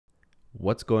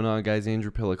What's going on, guys?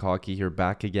 Andrew Piluk Hockey here,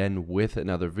 back again with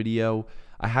another video.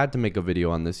 I had to make a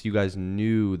video on this. You guys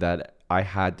knew that I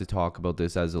had to talk about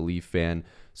this as a Leaf fan.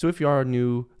 So if you are a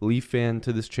new Leaf fan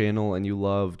to this channel and you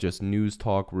love just news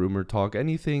talk, rumor talk,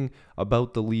 anything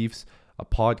about the Leafs, a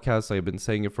podcast, I've been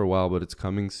saying it for a while, but it's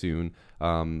coming soon.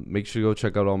 Make sure to go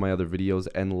check out all my other videos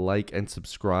and like and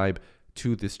subscribe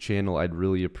to this channel. I'd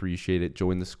really appreciate it.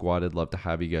 Join the squad. I'd love to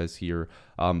have you guys here.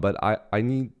 But I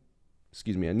need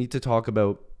to talk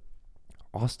about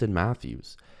Auston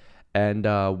Matthews and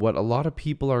what a lot of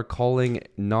people are calling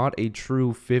not a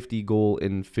true 50 goal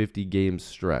in 50 games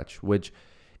stretch, which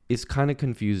is kind of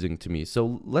confusing to me.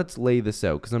 So let's lay this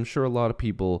out, because I'm sure a lot of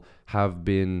people have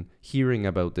been hearing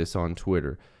about this on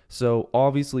Twitter. So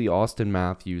obviously Auston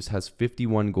Matthews has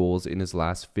 51 goals in his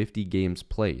last 50 games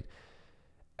played.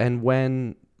 And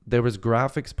when there was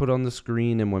graphics put on the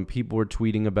screen and when people were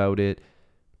tweeting about it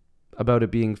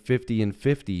being 50 and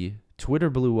 50, Twitter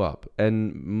blew up.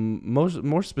 And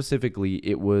more specifically,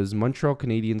 it was Montreal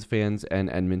Canadiens fans and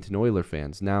Edmonton Oilers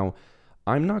fans. Now,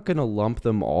 I'm not going to lump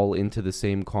them all into the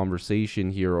same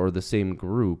conversation here or the same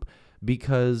group,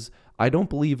 because I don't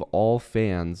believe all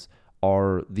fans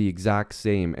are the exact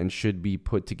same and should be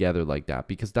put together like that,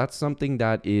 because that's something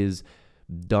that is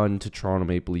done to Toronto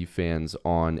Maple Leaf fans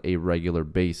on a regular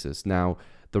basis. Now,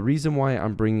 the reason why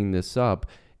I'm bringing this up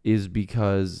is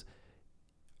because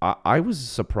I was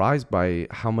surprised by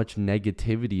how much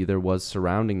negativity there was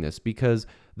surrounding this, because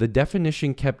the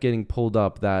definition kept getting pulled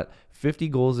up that 50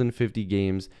 goals in 50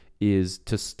 games is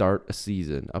to start a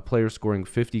season, a player scoring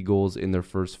 50 goals in their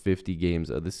first 50 games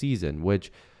of the season,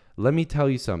 which, let me tell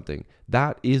you something,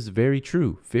 that is very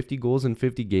true. 50 goals in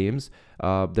 50 games,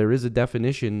 there is a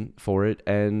definition for it,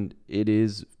 and it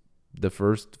is the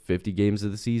first 50 games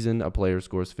of the season, a player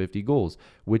scores 50 goals,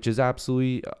 which is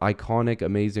absolutely iconic,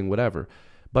 amazing, whatever.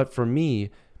 But for me,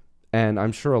 and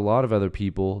I'm sure a lot of other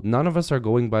people, none of us are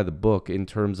going by the book in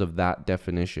terms of that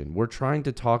definition. We're trying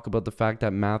to talk about the fact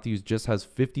that Matthews just has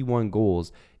 51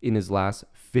 goals in his last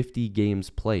 50 games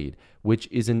played, which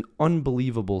is an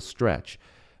unbelievable stretch.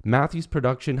 Matthews'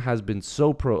 production has been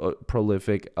so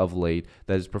prolific of late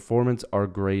that his performances are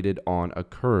graded on a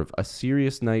curve. A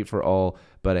serious night for all,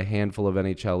 but a handful of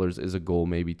NHLers is a goal,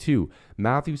 maybe two.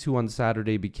 Matthews, who on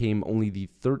Saturday became only the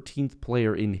 13th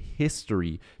player in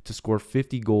history to score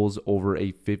 50 goals over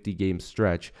a 50-game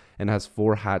stretch, and has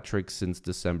 4 hat tricks since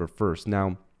December 1st.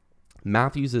 Now,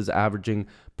 Matthews is averaging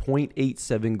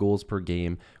 0.87 goals per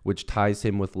game, which ties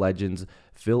him with legends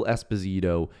Phil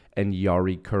Esposito and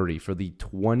Yari Curry for the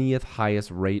 20th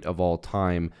highest rate of all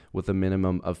time, with a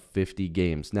minimum of 50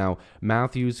 games. Now,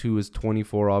 Matthews, who is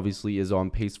 24, obviously is on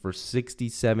pace for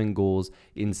 67 goals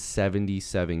in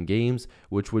 77 games,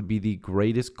 which would be the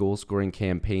greatest goal-scoring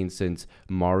campaign since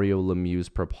Mario Lemieux's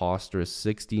preposterous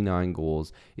 69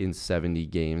 goals in 70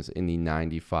 games in the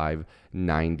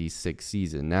 95-96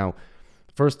 season. Now,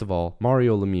 first of all,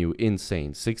 Mario Lemieux,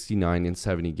 insane. 69 in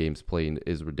 70 games played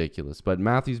is ridiculous. But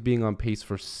Matthews being on pace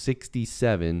for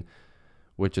 67,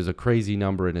 which is a crazy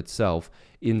number in itself,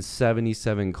 in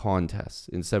 77 contests,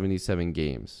 in 77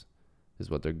 games, is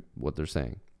what they're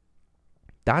saying.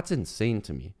 That's insane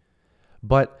to me.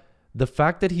 But the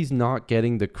fact that he's not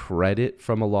getting the credit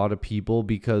from a lot of people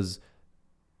because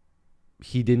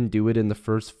he didn't do it in the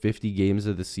first 50 games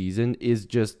of the season is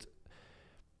just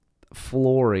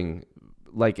flooring.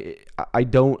 Like,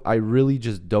 I really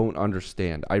just don't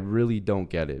understand. I really don't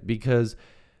get it, because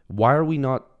why are we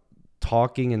not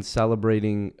talking and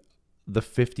celebrating the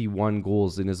 51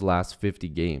 goals in his last 50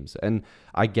 games? And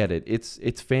I get it.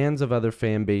 It's fans of other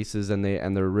fan bases, and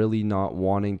they're really not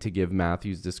wanting to give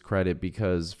Matthews this credit,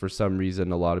 because for some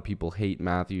reason a lot of people hate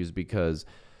Matthews because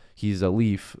he's a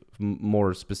Leaf,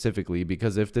 more specifically,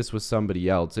 because if this was somebody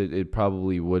else, it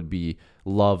probably would be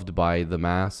loved by the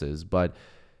masses. But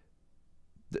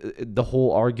the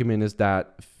whole argument is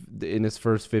that in his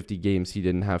first 50 games, he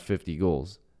didn't have 50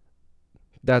 goals.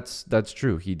 That's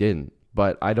true. He didn't.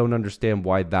 But I don't understand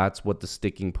why that's what the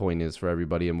sticking point is for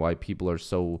everybody, and why people are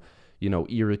so,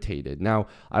 irritated. Now,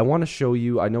 I want to show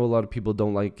you, I know a lot of people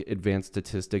don't like advanced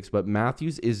statistics, but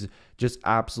Matthews is just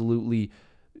absolutely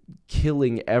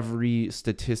killing every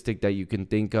statistic that you can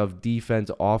think of,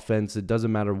 defense, offense, it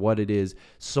doesn't matter what it is,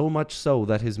 so much so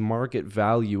that his market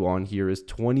value on here is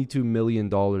 $22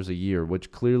 million a year, which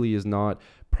clearly is not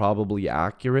probably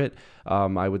accurate.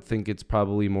 I would think it's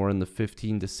probably more in the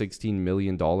 $15 to $16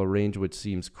 million range, which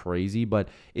seems crazy, but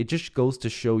it just goes to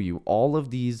show you all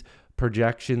of these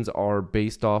projections are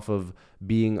based off of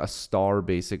being a star,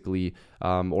 basically,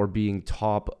 or being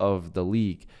top of the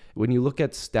league. When you look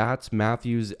at stats,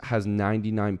 Matthews has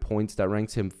 99 points. That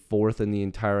ranks him 4th in the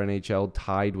entire NHL,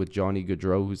 tied with Johnny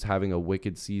Gaudreau, who's having a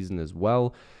wicked season as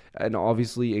well. And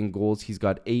obviously in goals, he's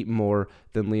got 8 more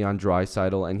than Leon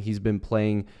Draisaitl, and he's been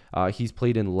playing, he's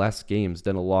played in less games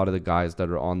than a lot of the guys that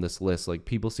are on this list. Like,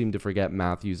 people seem to forget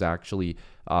Matthews actually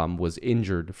was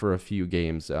injured for a few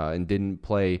games and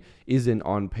isn't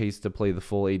on pace to play the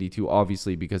full 82,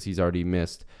 obviously, because he's already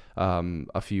missed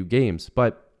a few games.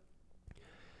 But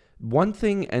one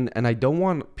thing, and I don't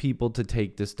want people to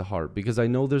take this to heart, because I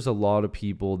know there's a lot of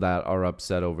people that are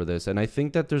upset over this, and I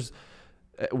think that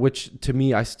which to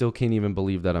me, I still can't even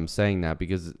believe that I'm saying that,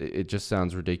 because it just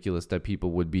sounds ridiculous that people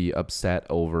would be upset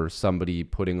over somebody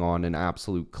putting on an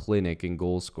absolute clinic in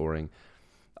goal scoring.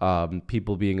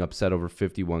 People being upset over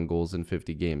 51 goals in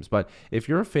 50 games. But if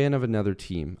you're a fan of another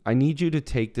team, I need you to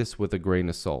take this with a grain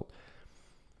of salt.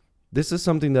 This is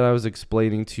something that I was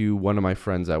explaining to one of my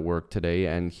friends at work today,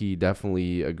 and he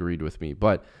definitely agreed with me.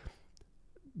 But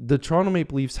the Toronto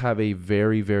Maple Leafs have a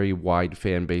very, very wide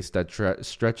fan base that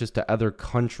stretches to other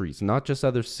countries, not just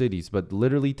other cities, but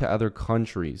literally to other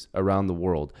countries around the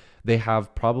world. They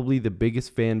have probably the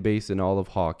biggest fan base in all of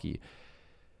hockey.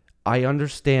 I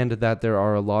understand that there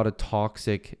are a lot of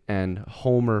toxic and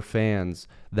homer fans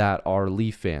that are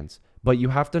Leaf fans. But you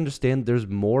have to understand there's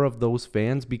more of those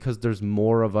fans because there's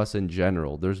more of us in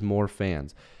general. There's more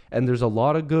fans. And there's a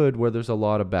lot of good where there's a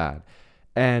lot of bad.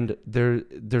 And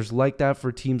there's like that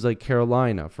for teams like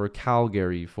Carolina, for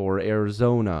Calgary, for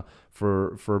Arizona,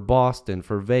 for Boston,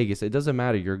 for Vegas. It doesn't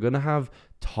matter. You're going to have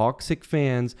toxic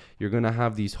fans. You're going to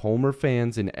have these homer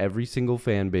fans in every single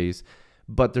fan base.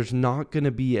 But there's not going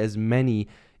to be as many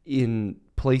in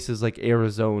places like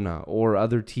Arizona or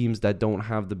other teams that don't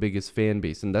have the biggest fan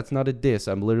base. And that's not a diss.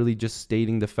 I'm literally just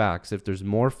stating the facts. If there's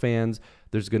more fans,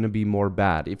 there's going to be more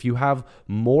bad. If you have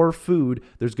more food,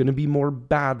 there's going to be more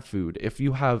bad food. If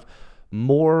you have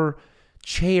more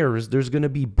chairs, there's going to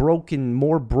be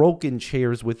more broken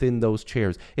chairs within those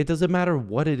chairs. It doesn't matter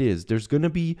what it is. There's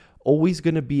always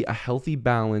going to be a healthy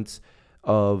balance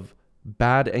of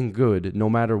bad and good no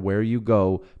matter where you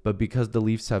go. But because the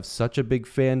Leafs have such a big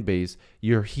fan base,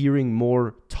 you're hearing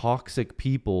more toxic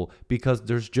people because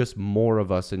there's just more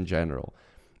of us in general.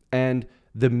 And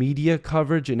the media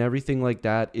coverage and everything like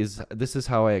that this is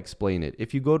how I explain it.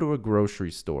 If you go to a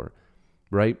grocery store,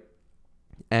 right,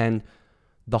 and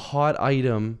the hot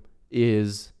item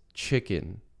is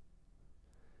chicken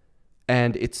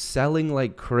and it's selling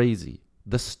like crazy,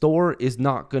 the store is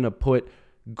not going to put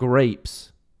grapes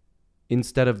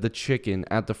instead of the chicken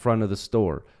at the front of the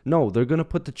store. No, they're going to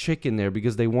put the chicken there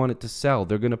because they want it to sell.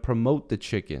 They're going to promote the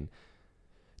chicken.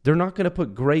 They're not going to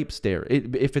put grapes there.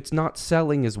 If it's not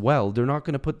selling as well, they're not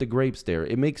going to put the grapes there.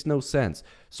 It makes no sense.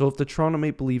 So if the Toronto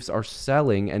Maple Leafs are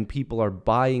selling and people are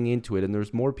buying into it and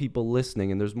there's more people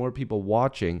listening and there's more people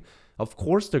watching, of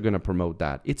course they're going to promote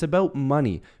that. It's about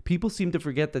money. People seem to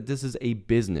forget that this is a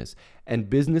business, and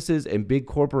businesses and big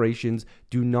corporations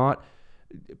do not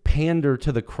pander to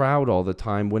the crowd all the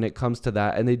time when it comes to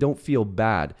that, and they don't feel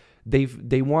bad.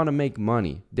 They want to make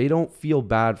money. They don't feel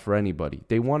bad for anybody.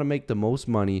 They want to make the most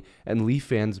money, and Leaf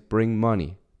fans bring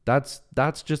money. That's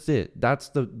just it. That's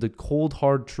the cold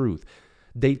hard truth.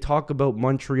 They talk about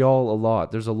Montreal a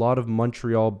lot. There's a lot of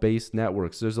Montreal-based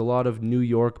networks. There's a lot of New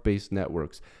York-based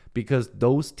networks because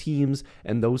those teams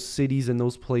and those cities and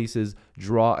those places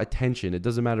draw attention. It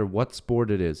doesn't matter what sport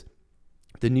it is.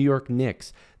 The New York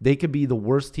Knicks, they could be the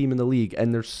worst team in the league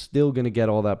and they're still going to get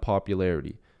all that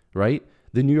popularity, right?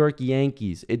 The New York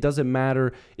Yankees, it doesn't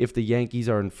matter if the Yankees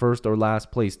are in first or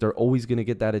last place. They're always going to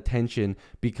get that attention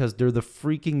because they're the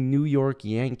freaking New York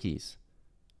Yankees.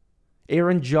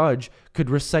 Aaron Judge could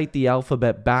recite the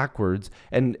alphabet backwards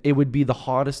and it would be the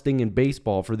hottest thing in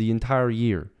baseball for the entire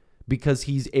year because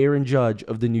he's Aaron Judge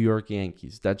of the New York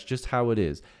Yankees. That's just how it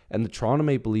is. And the Toronto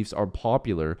Maple Leafs are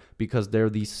popular because they're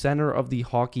the center of the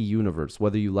hockey universe.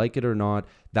 Whether you like it or not,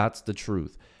 that's the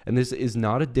truth. And this is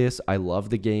not a diss. I love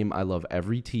the game. I love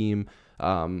every team.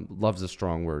 Love's a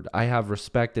strong word. I have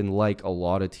respect and like a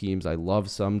lot of teams. I love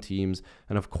some teams.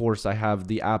 And of course, I have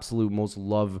the absolute most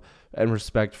love and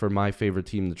respect for my favorite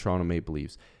team, the Toronto Maple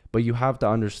Leafs. But you have to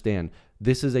understand,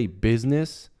 this is a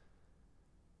business,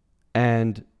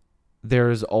 and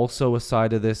there is also a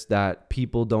side of this that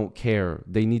people don't care.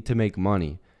 They need to make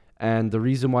money. And the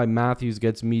reason why Matthews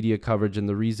gets media coverage and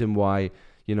the reason why,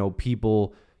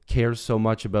 people care so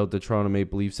much about the Toronto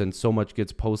Maple Leafs and so much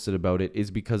gets posted about it is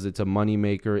because it's a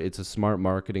moneymaker. It's a smart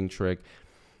marketing trick.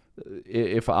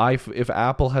 If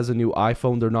Apple has a new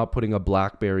iPhone, they're not putting a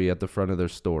BlackBerry at the front of their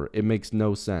store. It makes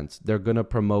no sense. They're going to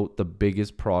promote the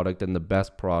biggest product and the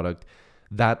best product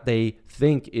that they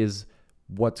think is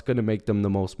what's going to make them the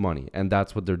most money. And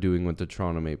that's what they're doing with the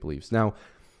Toronto Maple Leafs. Now,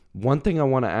 one thing I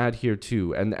want to add here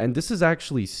too, and this is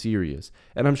actually serious,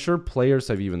 and I'm sure players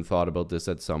have even thought about this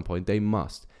at some point. They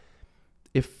must.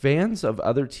 If fans of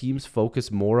other teams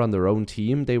focus more on their own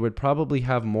team, they would probably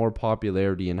have more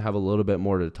popularity and have a little bit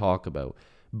more to talk about.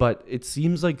 But it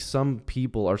seems like some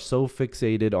people are so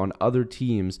fixated on other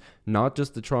teams, not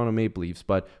just the Toronto Maple Leafs,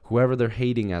 but whoever they're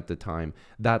hating at the time,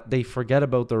 that they forget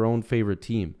about their own favorite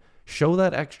team. Show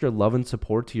that extra love and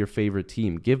support to your favorite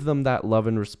team. Give them that love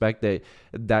and respect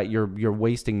that you're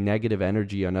wasting negative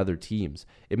energy on other teams.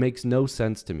 It makes no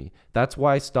sense to me. That's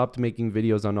why I stopped making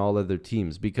videos on all other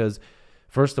teams, because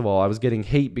first of all, I was getting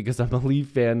hate because I'm a Leaf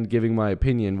fan giving my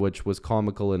opinion, which was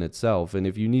comical in itself. And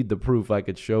if you need the proof, I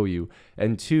could show you.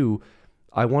 And two,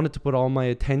 I wanted to put all my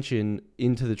attention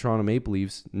into the Toronto Maple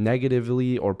Leafs,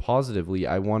 negatively or positively.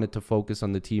 I wanted to focus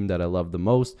on the team that I love the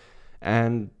most.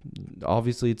 And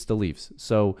obviously it's the Leafs.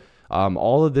 So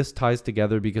all of this ties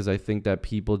together because I think that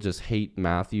people just hate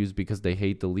Matthews because they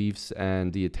hate the Leafs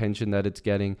and the attention that it's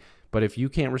getting. But if you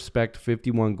can't respect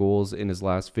 51 goals in his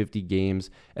last 50 games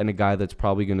and a guy that's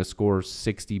probably going to score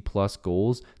 60 plus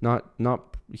goals,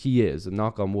 he is,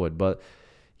 knock on wood, but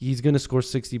he's going to score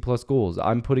 60 plus goals.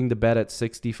 I'm putting the bet at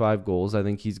 65 goals. I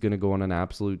think he's going to go on an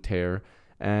absolute tear,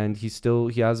 and he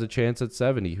has a chance at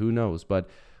 70. Who knows? But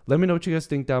let me know what you guys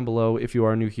think down below. If you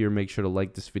are new here, make sure to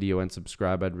like this video and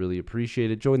subscribe. I'd really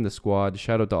appreciate it. Join the squad.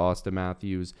 Shout out to Auston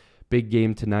Matthews. Big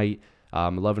game tonight.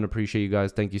 Love and appreciate you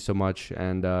guys. Thank you so much.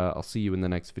 And I'll see you in the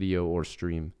next video or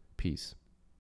stream. Peace.